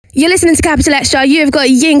You're listening to Capital Xtra. You've got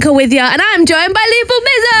Yinka with you, and I'm joined by Little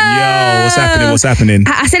Bizzle. Yo, what's happening? What's happening?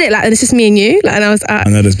 I said it like it's just me and you, like, and I was. I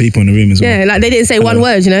know there's people in the room as well. Yeah, like they didn't say one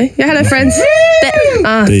word, you know. Yeah, hello, friends.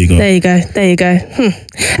 There you go. There you go. There you go.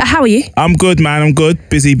 How are you? I'm good, man. I'm good.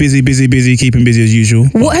 Busy. Keeping busy as usual.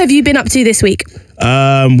 What have you been up to this week?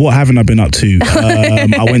 What haven't I been up to?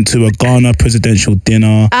 I went to a Ghana presidential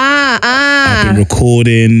dinner. I've been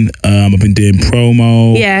recording. I've been doing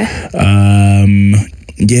promo. Yeah.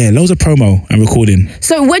 Yeah, loads of promo and recording.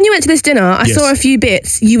 So when you went to this dinner, I saw a few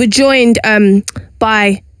bits. You were joined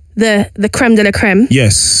by the creme de la creme.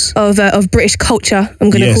 Yes. Of British culture,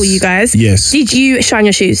 I'm going to call you guys. Yes. Did you shine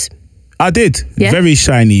your shoes? I did. Yeah? Very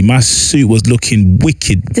shiny. My suit was looking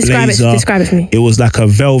wicked. Describe it to me. It was like a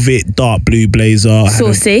velvet dark blue blazer.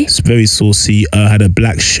 Saucy. It's very saucy. Had a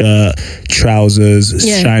black shirt, trousers,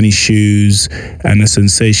 shiny shoes, and a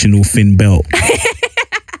sensational thin belt.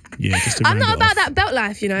 Yeah, just I'm not about that belt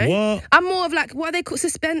life, you know. What? I'm more of like, what are they called?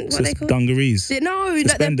 What are they called? Dungarees. No,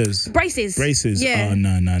 suspenders. Like braces. Braces. Yeah. Oh,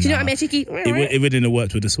 no. Do you know what I mean? Cheeky. It wouldn't have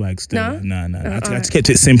worked with the swag still. No? No. I just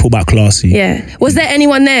kept it simple but classy. Yeah. Was there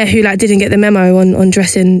anyone there who like didn't get the memo on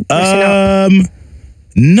dressing up?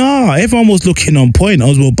 No, everyone was looking on point.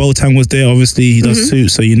 Oswald Boateng was there. Obviously, he does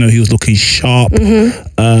suits, so you know he was looking sharp. I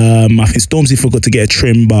think Stormzy forgot to get a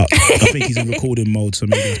trim, but I think he's in recording mode, so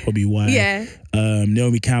maybe that's probably why. Yeah.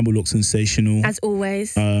 Naomi Campbell looks sensational. As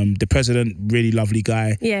always. The president, really lovely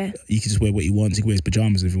guy. Yeah. He can just wear what he wants. He wears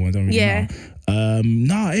pajamas if he wants. Don't really know.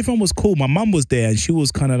 No, everyone was cool. My mum was there, and she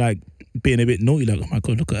was kind of like being a bit naughty, like, oh my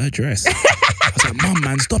God, look at her dress. I was like, Mum,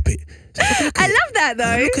 man, stop it. I love that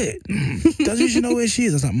though. Look at it. Doesn't she know where she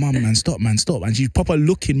is? I was like, Mum, man, stop. And she's proper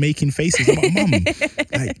looking, making faces. I'm like, Mum,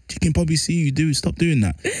 like, you can probably see you do. Stop doing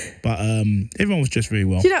that. But everyone was dressed very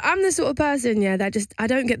well. Do you know, I'm the sort of person, that just, I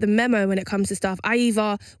don't get the memo when it comes to stuff. I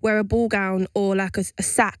either wear a ball gown or like a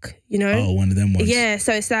sack, you know? Oh, one of them ones. Yeah,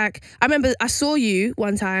 so it's like, I remember I saw you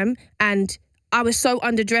one time and I was so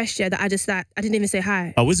underdressed, that I just I didn't even say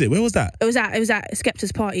hi. Oh, was it? Where was that? It was at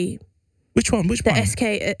Skepta's party. Which one? The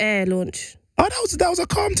SK Air launch. Oh, that was a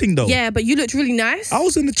calm thing though. Yeah, but you looked really nice. I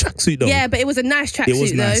was in the tracksuit though. Yeah, but it was a nice tracksuit though. It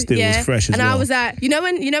was nice still. It was fresh as well. And I was like, you know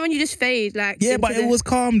when you just fade like. Yeah, but it was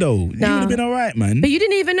calm though. You would have been all right, man. But you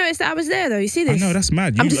didn't even notice that I was there though. You see this? I know, that's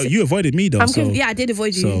mad. You avoided me though. Yeah, I did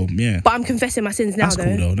avoid you. So yeah. But I'm confessing my sins now. That's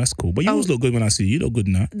cool though. That's cool. But you always look good when I see you. You look good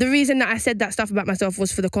now. The reason that I said that stuff about myself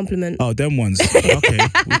was for the compliment. Oh, them ones. Okay,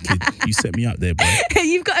 wicked. You set me up there, bro.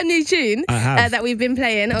 You've got a new tune that we've been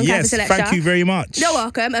playing on Capital Xtra. Thank you very much. You're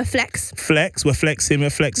welcome. A flex. We're flexing.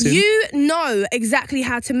 You know exactly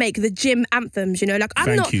how to make the gym anthems, like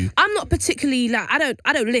I'm not particularly like I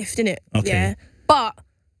don't lift in it. Okay. Yeah. But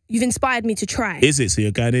you've inspired me to try. Is it? So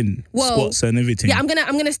you're going in squats and everything? Yeah, I'm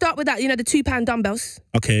gonna start with that, the 2-pound dumbbells.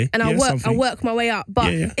 Okay. And I'll work my way up.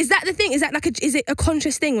 But is that the thing? Is that is it a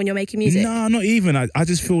conscious thing when you're making music? No, not even. I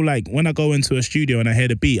just feel like when I go into a studio and I hear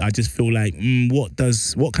the beat, I just feel like,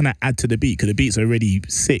 what can I add to the beat? Because the beat's already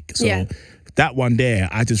sick. So that one there,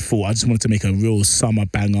 I just wanted to make a real summer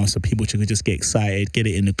banger so people could just get excited, get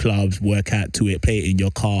it in the clubs, work out to it, play it in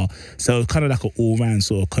your car. So it's kind of like an all-round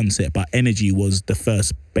sort of concept, but Energy was the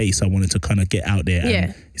first base I wanted to kind of get out there.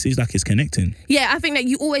 And it seems like it's connecting. Yeah, I think that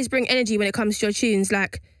you always bring energy when it comes to your tunes.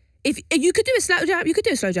 Like, if you could do a slow jam, you could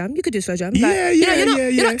do a slow jam. Like,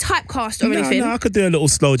 you're not typecast or anything. No, I could do a little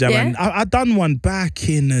slow jam. And I done one back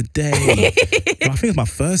in the day. I think it's my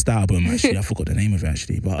first album, actually. I forgot the name of it,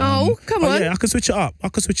 actually. But come on. Yeah, I could switch it up. If I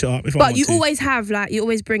want to. But you always have, you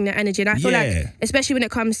always bring that energy. And I feel like, especially when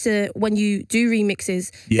it comes to when you do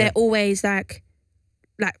remixes, they're always like,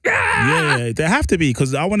 yeah, they have to be,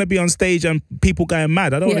 because I want to be on stage and people going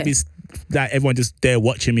mad. I don't want to be like everyone just there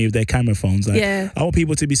watching me with their camera phones. Like, I want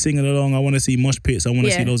people to be singing along. I want to see mosh pits. I want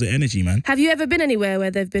to see loads of energy, man. Have you ever been anywhere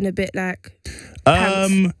where they've been a bit like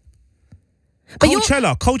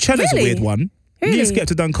Coachella's a weird one. Really? Me and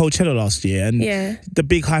Skepta done Coachella last year, and the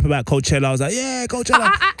big hype about Coachella, I was like,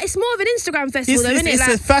 Coachella. It's more of an Instagram festival, though, isn't it? It's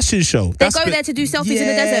a fashion show. They go there to do selfies in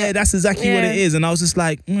the desert. Yeah, that's exactly what it is. And I was just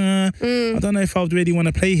like, I don't know if I would really want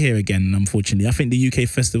to play here again, unfortunately. I think the UK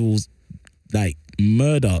festivals, like,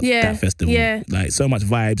 murder that festival. Like, so much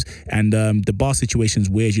vibes, and the bar situation's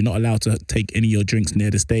weird. You're not allowed to take any of your drinks near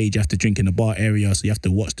the stage. You have to drink in the bar area, so you have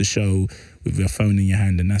to watch the show with your phone in your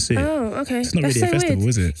hand, and that's it. Oh, okay. It's not really a festival,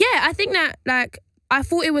 is it? Yeah, I think that, like, I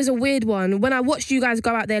thought it was a weird one when I watched you guys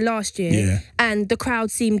go out there last year, and the crowd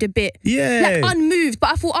seemed a bit like unmoved.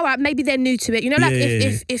 But I thought, all right, maybe they're new to it.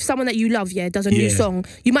 If someone that you love, does a new song,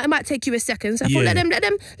 it might take you a second. So I thought, let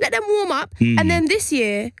them warm up. And then this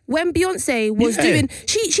year, when Beyonce was doing,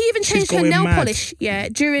 she even changed her nail polish.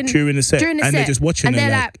 During the set, and they're just watching, and they're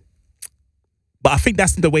like, But I think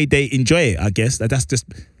that's the way they enjoy it, I guess. That's just,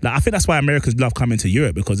 like, I think that's why Americans love coming to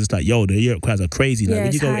Europe, because it's like, yo, the Europe crowds are crazy. Like,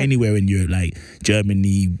 when you go anywhere in Europe, like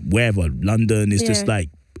Germany, wherever, London, it's just like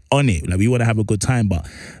on it. Like, we want to have a good time, but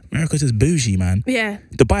America's just bougie, man. Yeah.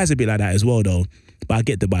 Dubai's a bit like that as well, though. But I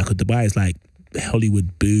get Dubai, because Dubai is like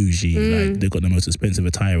Hollywood bougie. Like, they've got the most expensive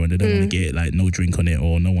attire and they don't want to get like no drink on it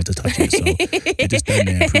or no one to touch it. So they just stand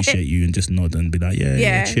there, appreciate you and just nod and be like,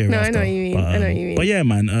 cheer no, after. I know what you mean. I know what you mean. But yeah,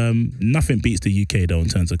 man, nothing beats the UK though in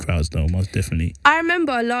terms of crowds though, most definitely. I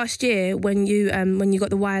remember last year when you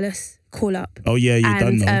got the wireless call up. Oh yeah, you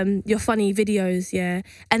done though. Your funny videos,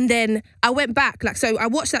 and then I went back, like, so I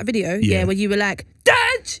watched that video, where you were like, Dad!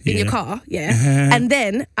 In your car, and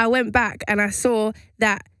then I went back and I saw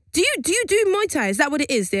that. Do you do Muay Thai? Is that what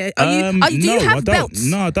it is? There, do you have belts?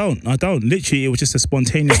 No, I don't. Literally, it was just a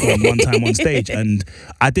spontaneous one time on stage, and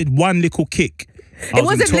I did one little kick. It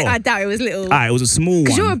wasn't little. I doubt it was little. It was a small one.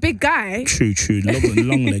 Because you're a big guy. True,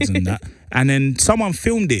 long legs and that. And then someone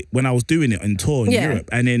filmed it when I was doing it on tour in Europe,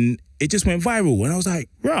 and then it just went viral, and I was like,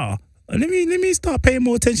 rah. Let me start paying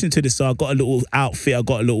more attention to this. So I got a little outfit, I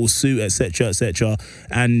got a little suit, etc.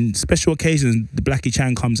 And special occasions, the Blackie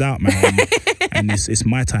Chan comes out, man. And it's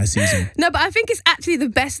Muay Thai season. No, but I think it's actually the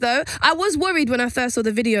best though. I was worried when I first saw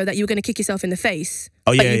the video that you were going to kick yourself in the face.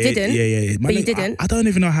 Oh yeah, but you didn't. Yeah. But you didn't. I don't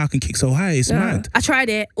even know how I can kick so high. It's mad. I tried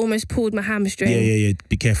it, almost pulled my hamstring. Yeah.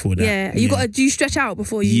 Be careful with that. Yeah, do you stretch out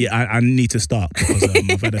before you? Yeah, I need to start because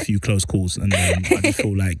I've had a few close calls and I just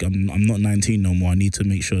feel like I'm not 19 no more. I need to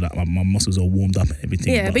make sure that my muscles are warmed up and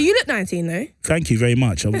everything. Yeah, but you look 19 though. Thank you very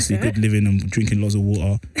much. Obviously, good living and drinking lots of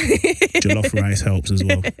water. Jollof rice helps as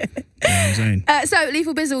well. You know what I'm saying? So,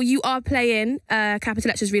 Lethal Bizzle, you are playing Capital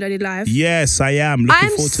Lectures Reloaded Live. Yes, I am. Looking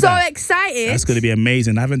forward to that. I'm so excited. That's going to be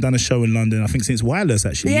amazing. I haven't done a show in London, I think, since Wireless,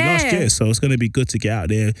 actually, last year. So it's going to be good to get out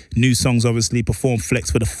there. New songs, obviously, perform Flex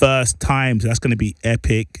for the first time. So that's going to be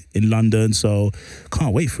epic in London. So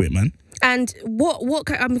can't wait for it, man. And what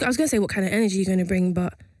I was going to say what kind of energy you're going to bring,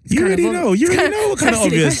 but... You already know what kind of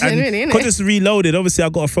obvious. Because it's reloaded, obviously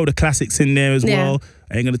I've got to throw the classics in there as well.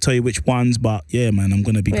 I ain't going to tell you which ones, but yeah, man, I'm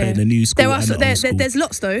going to be playing the new school and the old school. There's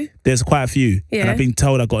lots though. There's quite a few. And I've been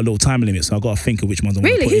told I've got a little time limit, so I've got to think of which ones I'm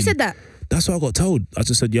going to put in. Really? Who said that? That's what I got told. I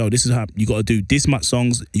just said, yo, this is how you got to do this much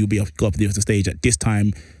songs. You'll be got up the stage at this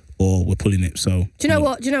time, or we're pulling it. So do you know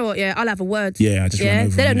what? Yeah, I'll have a word. Yeah, I just run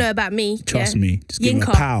over. They don't know about me. Trust me. Just give them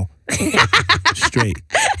a pow. Straight.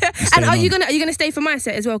 And are you gonna stay for my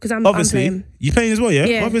set as well? Because I'm playing. You playing as well?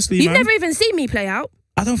 Yeah. Obviously, you've never even seen me play out.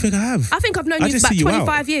 I don't think I have. I think I've known you for about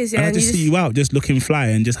 25 years. Yeah, and I just see you out, just looking fly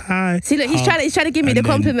and just hi. See, look, he's trying to give me the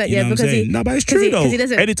compliment, because but it's true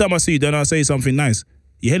though. Anytime I see you, then I say something nice.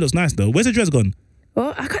 Your hair looks nice though. Where's the dress gone?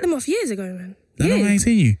 Well, I cut them off years ago, man. I ain't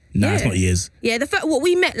seen you. Nah, it's not years. Yeah,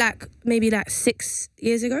 we met maybe 6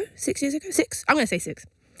 years ago. 6 years ago. 6. I'm gonna say 6.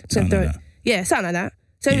 Something like that. Yeah, something like that.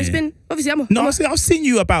 So it's been obviously I've seen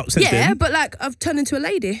you about since then. Yeah, but I've turned into a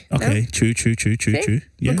lady. Okay, true.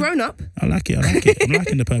 Yeah. We're grown up. I like it. I'm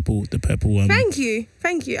liking the purple. Thank you.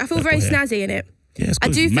 I feel very snazzy in it. Yeah, it's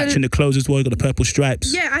good. I do matching the clothes as well. You got the purple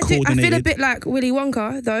stripes. Yeah, I do. I feel a bit like Willy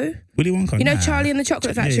Wonka though. Willy Wonka. You know Charlie and the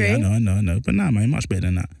Chocolate Factory. Yeah, I know. But nah, man, much better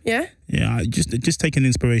than that. Yeah. Yeah, I just taking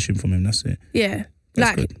inspiration from him. That's it. Yeah,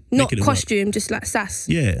 that's not costume, work. Just sass.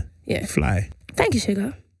 Yeah. Fly. Thank you,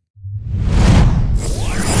 sugar.